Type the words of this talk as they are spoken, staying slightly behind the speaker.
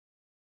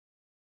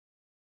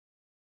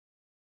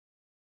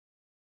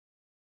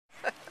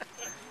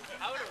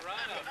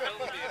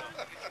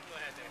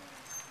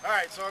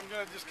right, so I'm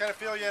going to just kind of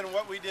fill you in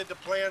what we did to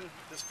plan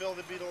this Fill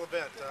the Beetle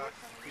event.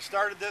 We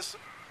started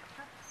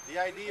the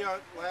idea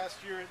last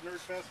year at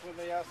Nerdfest when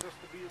they asked us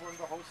to be one of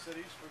the host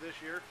cities for this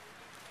year.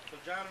 So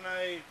John and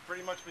I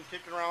pretty much been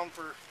kicking around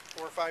for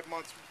 4 or 5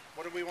 months.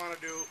 What do we want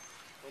to do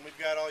when we've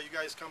got all you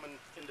guys coming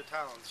into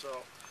town?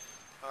 So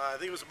I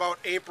think it was about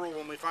April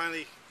when we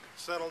finally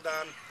settled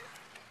on,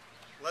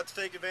 let's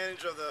take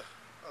advantage of the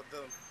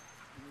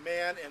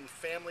man and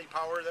family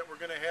power that we're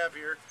going to have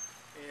here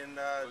and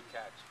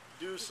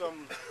do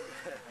some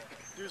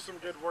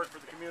good work for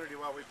the community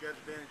while we've got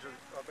advantage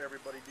of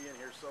everybody being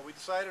here. So we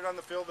decided on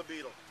the Fill the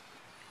Beetle.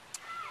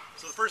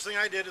 So the first thing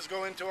I did is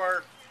go into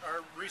our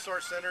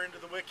resource center, into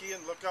the wiki,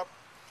 and look up.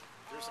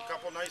 There's a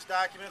couple nice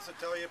documents that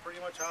tell you pretty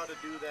much how to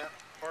do that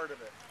part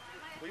of it.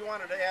 We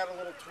wanted to add a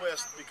little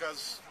twist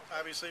because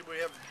obviously we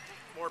have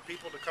more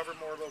people to cover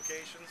more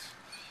locations.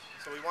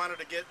 So we wanted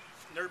to get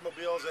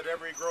Nerdmobiles at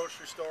every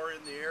grocery store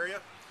in the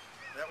area.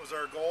 That was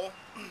our goal.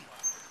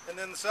 And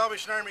then the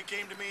Salvation Army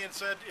came to me and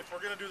said, if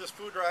we're going to do this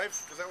food drive,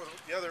 because that was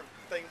the other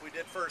thing we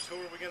did first, who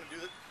are we going to do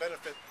the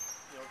benefit,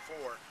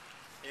 for?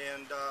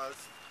 And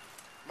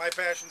my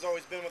passion's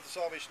always been with the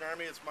Salvation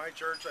Army. It's my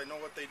church. I know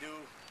what they do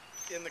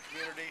in the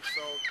community,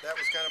 so that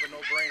was kind of a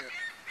no-brainer.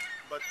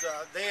 But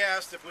they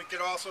asked if we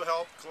could also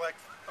help collect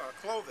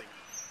clothing,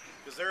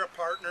 because they're a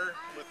partner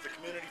with the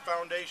Community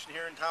Foundation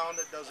here in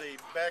town that does a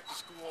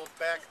back-to-school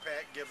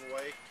backpack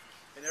giveaway.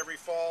 And every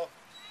fall,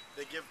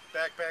 they give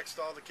backpacks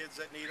to all the kids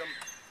that need them,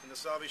 and the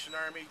Salvation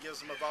Army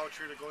gives them a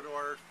voucher to go to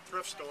our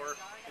thrift store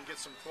and get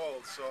some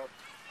clothes. So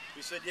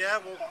we said, yeah,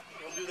 we'll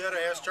do that.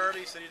 I asked Charlie,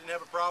 he said he didn't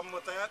have a problem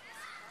with that.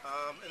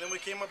 And then we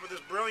came up with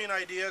this brilliant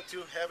idea to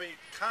have a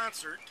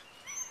concert,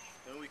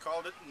 and we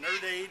called it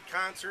Nerd Aid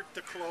Concert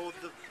to clothe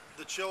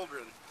the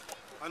children.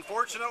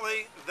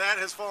 Unfortunately, that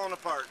has fallen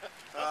apart.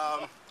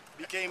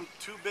 Became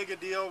too big a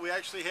deal. We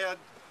actually had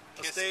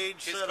a stage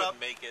set up.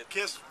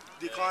 Kiss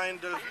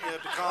declined to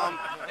come.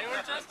 They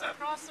were just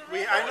across the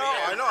river.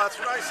 I know, that's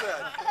what I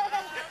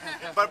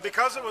said. But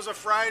because it was a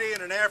Friday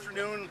and an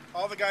afternoon,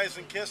 all the guys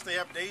in KISS, they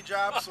have day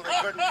jobs, so they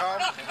couldn't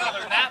come.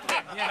 They're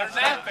napping. Yeah,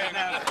 they're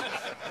napping.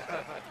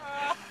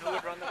 Who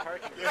would run the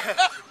parking?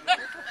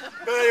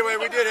 But anyway,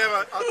 we did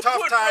have a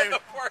tough time.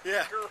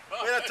 Yeah,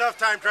 we had a tough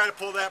time trying to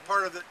pull that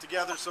part of it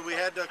together, so we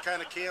had to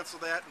kind of cancel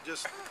that and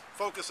just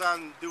focus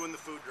on doing the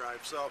food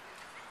drive. So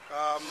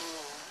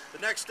the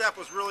next step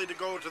was really to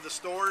go to the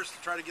stores, to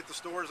try to get the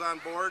stores on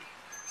board.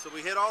 So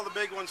we hit all the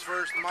big ones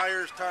first: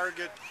 Meijer's,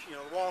 Target,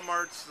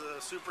 Walmart's,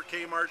 the Super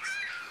Kmart's,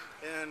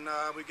 and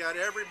we got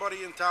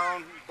everybody in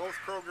town, both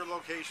Kroger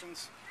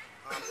locations.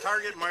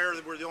 Target and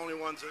Meijer were the only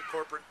ones that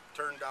corporate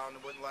turned down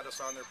and wouldn't let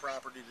us on their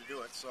property to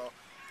do it. So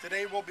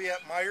today we'll be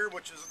at Meijer,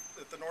 which is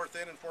at the north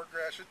end in Port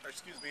Huron,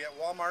 at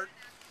Walmart.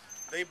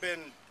 They've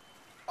been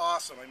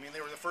awesome. I mean,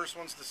 they were the first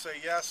ones to say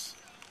yes.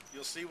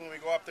 You'll see when we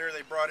go up there,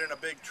 they brought in a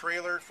big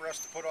trailer for us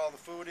to put all the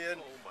food in.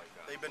 Oh my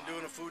God. They've been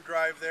doing a food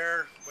drive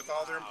there with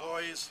all their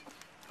employees.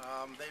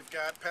 They've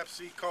got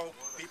Pepsi, Coke,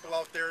 people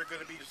out there are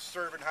going to be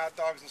serving hot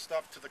dogs and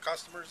stuff to the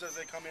customers as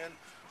they come in.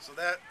 So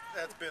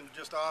that's been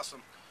just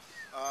awesome.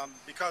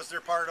 Because they're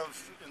part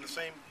of, in the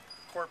same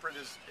corporate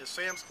as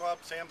Sam's Club.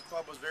 Sam's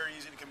Club was very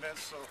easy to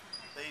convince, so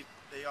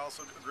they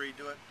also agreed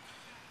to it.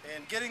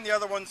 And getting the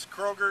other ones,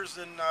 Kroger's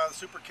and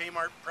Super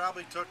Kmart,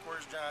 probably took,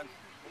 where's John,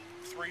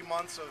 3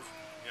 months of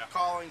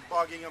calling,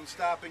 bugging them,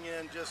 stopping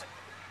in, just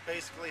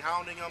basically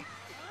hounding them.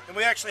 And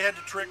we actually had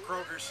to trick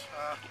Kroger's.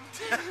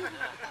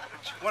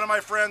 One of my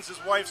friends, his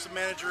wife's a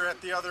manager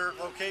at the other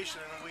location,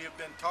 and we have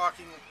been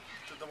talking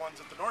to the ones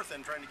at the north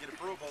end trying to get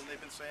approval, and they've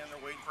been saying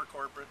they're waiting for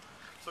corporate.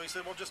 So he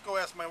said, well, just go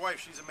ask my wife.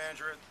 She's a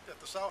manager at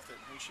the south end.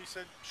 And she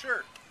said,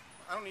 sure,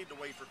 I don't need to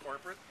wait for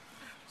corporate.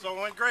 So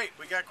it went great.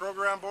 We got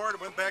Kroger on board,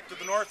 went back to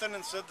the north end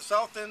and said the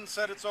south end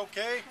said it's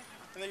okay.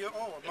 And they go,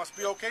 oh, it must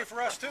be okay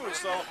for us too.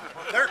 So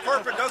their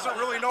corporate doesn't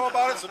really know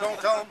about it, so don't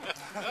tell them.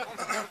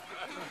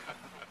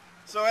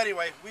 So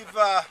anyway, we've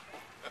that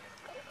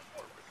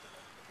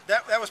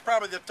was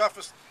probably the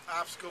toughest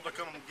obstacle to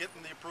come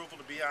getting the approval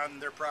to be on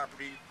their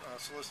property,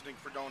 soliciting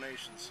for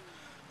donations.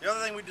 The other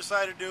thing we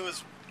decided to do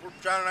is,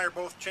 John and I are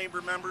both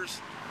chamber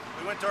members.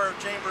 We went to our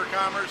Chamber of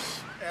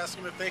Commerce, asked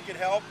them if they could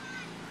help.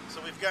 So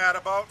we've got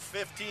about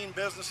 15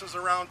 businesses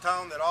around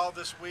town that all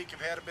this week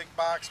have had a big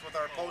box with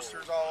our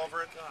posters all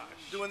over it,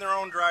 doing their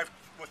own drive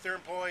with their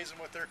employees and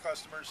with their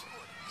customers.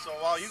 So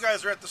while you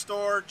guys are at the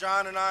store,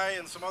 John and I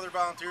and some other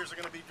volunteers are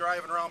going to be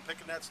driving around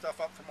picking that stuff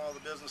up from all the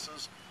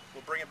businesses.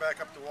 We'll bring it back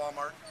up to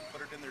Walmart and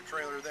put it in their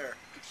trailer there.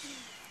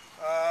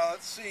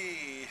 Let's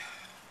see.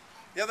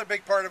 The other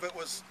big part of it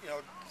was,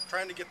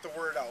 trying to get the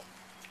word out.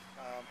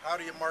 How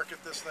do you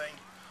market this thing?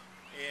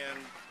 And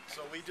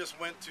so we just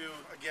went to,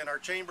 again, our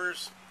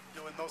chambers,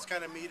 doing those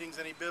kind of meetings,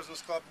 any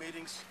business club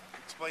meetings,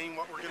 explaining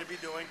what we're going to be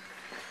doing,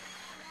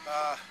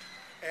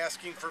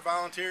 asking for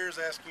volunteers,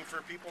 asking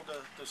for people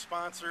to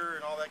sponsor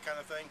and all that kind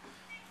of thing.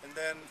 And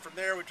then from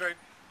there we tried to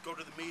go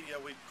to the media.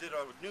 We did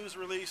a news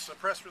release, a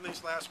press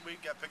release last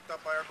week, got picked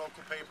up by our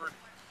local paper.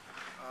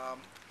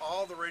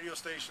 All the radio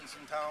stations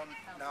in town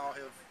now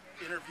have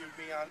interviewed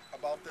me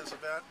about this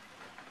event.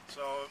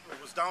 So it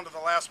was down to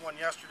the last one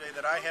yesterday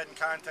that I hadn't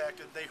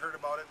contacted. They heard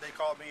about it. They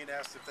called me and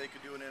asked if they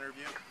could do an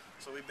interview.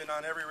 So we've been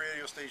on every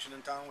radio station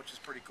in town, which is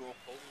pretty cool.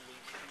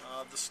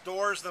 The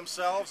stores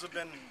themselves have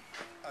been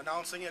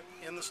announcing it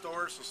in the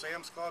stores. So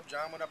Sam's Club,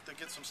 John went up to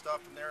get some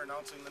stuff in there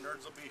announcing the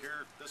Nerds will be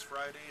here this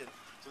Friday. And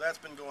so that's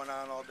been going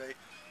on all day.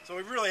 So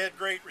we've really had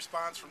great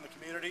response from the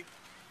community.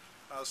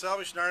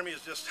 Salvation Army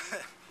is just,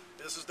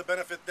 this is to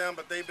benefit them,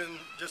 but they've been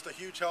just a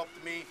huge help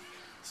to me.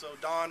 So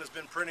Dawn has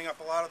been printing up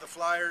a lot of the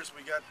flyers.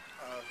 We got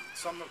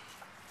some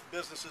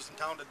businesses in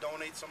town to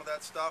donate some of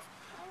that stuff,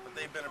 but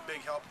they've been a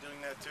big help doing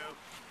that too.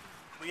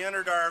 We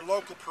entered our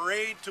local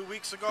parade 2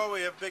 weeks ago.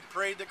 We have a big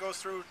parade that goes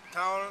through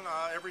town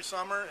every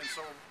summer, and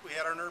so we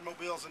had our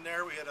Nerdmobiles in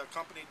there. We had a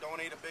company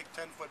donate a big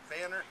 10-foot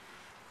banner,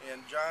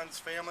 and John's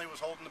family was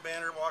holding the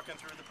banner walking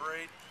through the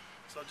parade.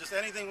 So just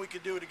anything we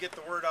could do to get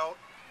the word out.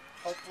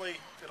 Hopefully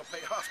it'll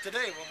pay off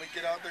today when we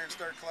get out there and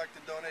start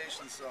collecting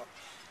donations. So.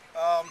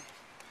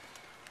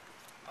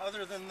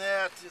 Other than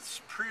that,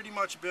 it's pretty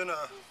much been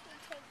a,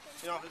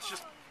 you know, it's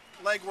just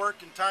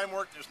legwork and time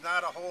work. There's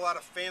not a whole lot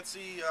of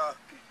fancy, I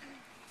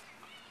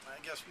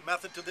guess,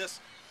 method to this.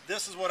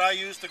 This is what I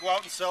use to go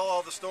out and sell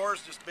all the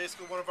stores, just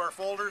basically one of our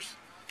folders,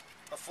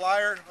 a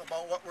flyer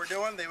about what we're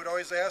doing. They would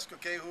always ask,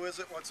 okay, who is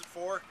it, what's it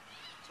for?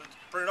 So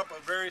printed up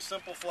a very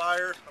simple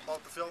flyer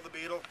about the Phil the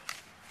Beetle,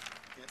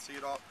 can't see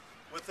it all,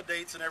 with the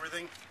dates and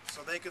everything,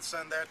 so they could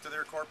send that to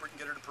their corporate and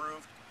get it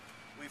approved.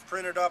 We've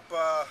printed up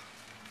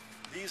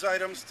these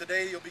items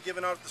today you'll be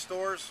giving out at the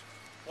stores.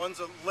 One's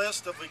a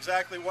list of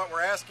exactly what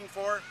we're asking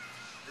for.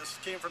 This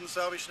came from the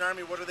Salvation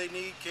Army. What do they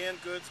need?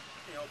 Canned goods,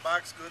 you know,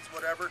 boxed goods,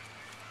 whatever.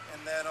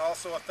 And then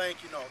also a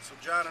thank you note. So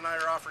John and I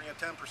are offering a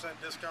 10%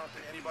 discount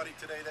to anybody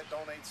today that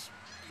donates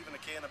even a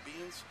can of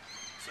beans.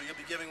 So you'll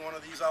be giving one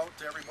of these out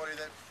to everybody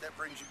that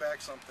brings you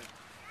back something.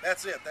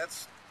 That's it.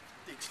 That's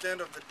the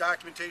extent of the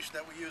documentation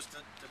that we use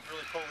to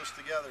really pull this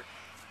together.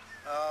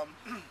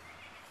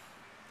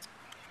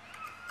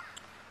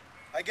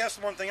 I guess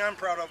the one thing I'm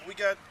proud of, we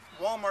got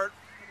Walmart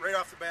right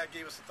off the bat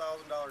gave us a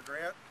 $1,000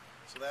 grant,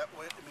 so that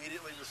went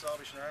immediately to the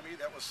Salvation Army.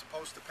 That was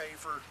supposed to pay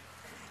for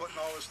putting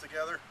all this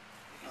together.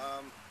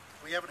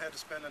 We haven't had to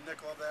spend a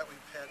nickel of that.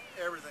 We've had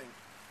everything,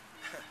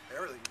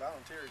 everything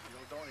volunteered, you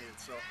know, donated.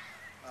 So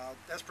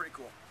that's pretty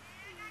cool.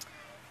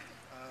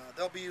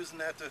 They'll be using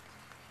that to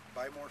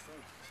buy more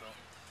food. So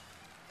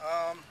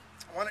I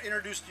want to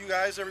introduce to you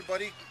guys,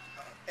 everybody,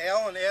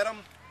 Al and Adam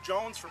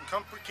Jones from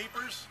Comfort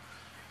Keepers.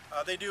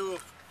 They do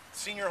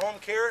senior home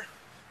care.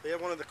 They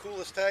have one of the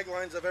coolest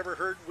taglines I've ever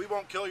heard. We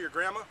won't kill your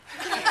grandma.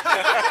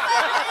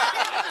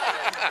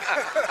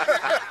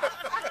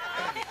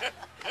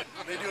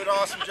 They do an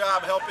awesome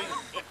job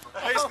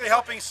basically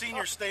helping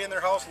seniors stay in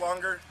their house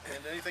longer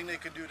and anything they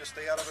could do to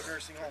stay out of a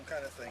nursing home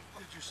kind of thing.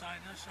 Did you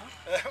sign this up?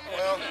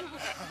 Well,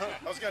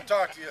 I was going to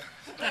talk to you.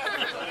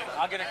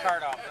 I'll get a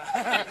card off.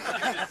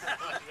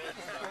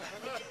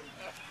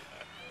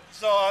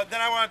 So then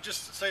I want to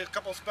just say a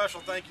couple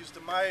special thank yous to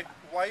my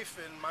wife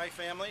and my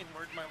family.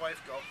 Where'd my wife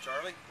go?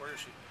 Charlie? Where is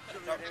she?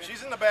 No,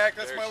 she's in the back.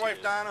 That's my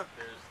wife, Donna.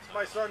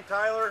 My son,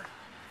 Tyler.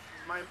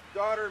 My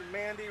daughter,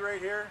 Mandy, right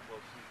here.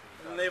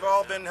 And they've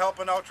all been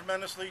helping out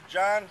tremendously.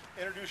 John,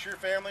 introduce your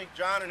family.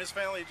 John and his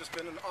family have just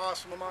been an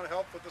awesome amount of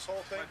help with this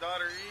whole thing. My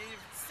daughter Eve.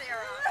 Sarah.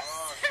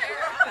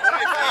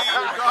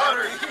 Your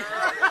daughter Eve.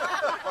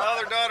 My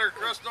other daughter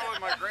Crystal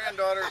and my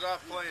granddaughter's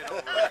off playing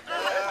over there.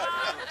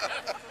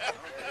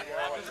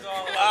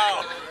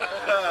 Wow.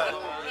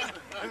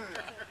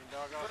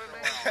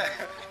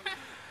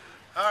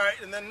 All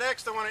right, and then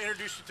next I want to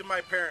introduce you to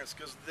my parents,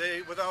 because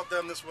without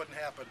them this wouldn't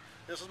happen.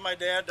 This is my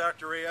dad,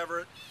 Dr. Ray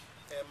Everitt,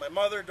 and my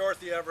mother,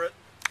 Dorothy Everitt.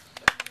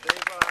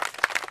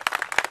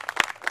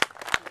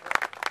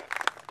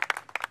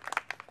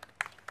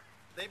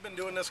 They've been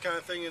doing this kind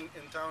of thing in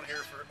town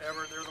here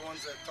forever. They're the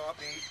ones that taught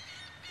me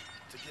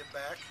to give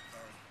back.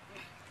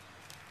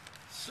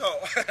 So,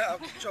 I'll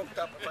get choked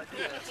up if I do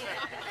this.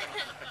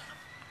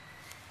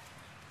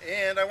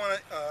 And I want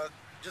to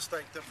just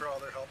thank them for all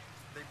their help.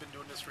 They've been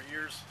doing this for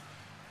years.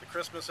 The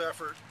Christmas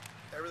effort,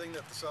 everything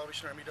that the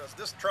Salvation Army does.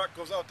 This truck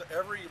goes out to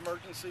every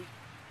emergency.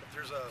 If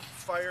there's a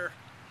fire,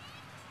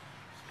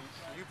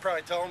 you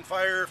probably tell them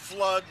fire,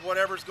 flood,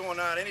 whatever's going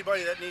on.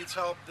 Anybody that needs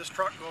help, this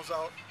truck goes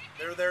out.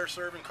 They're there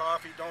serving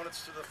coffee,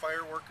 donuts to the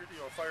fire worker, you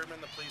know, firemen,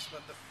 the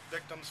policemen, the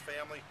victim's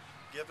family,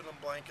 giving them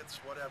blankets,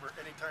 whatever,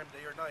 anytime,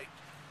 day or night.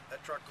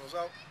 That truck goes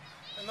out,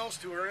 and those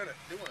two are in it,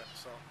 doing it.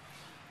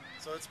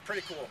 So it's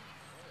pretty cool.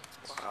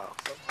 Wow.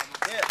 So,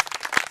 yeah.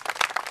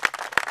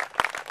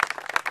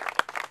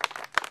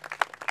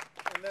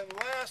 And then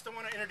last, I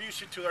want to introduce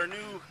you to our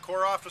new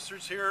Corps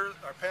officers here,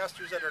 our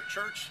pastors at our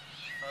church.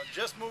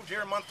 Just moved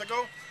here a month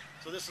ago.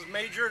 So this is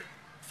Major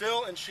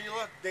Phil and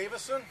Sheila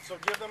Davison. So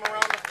give them a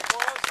round of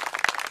applause.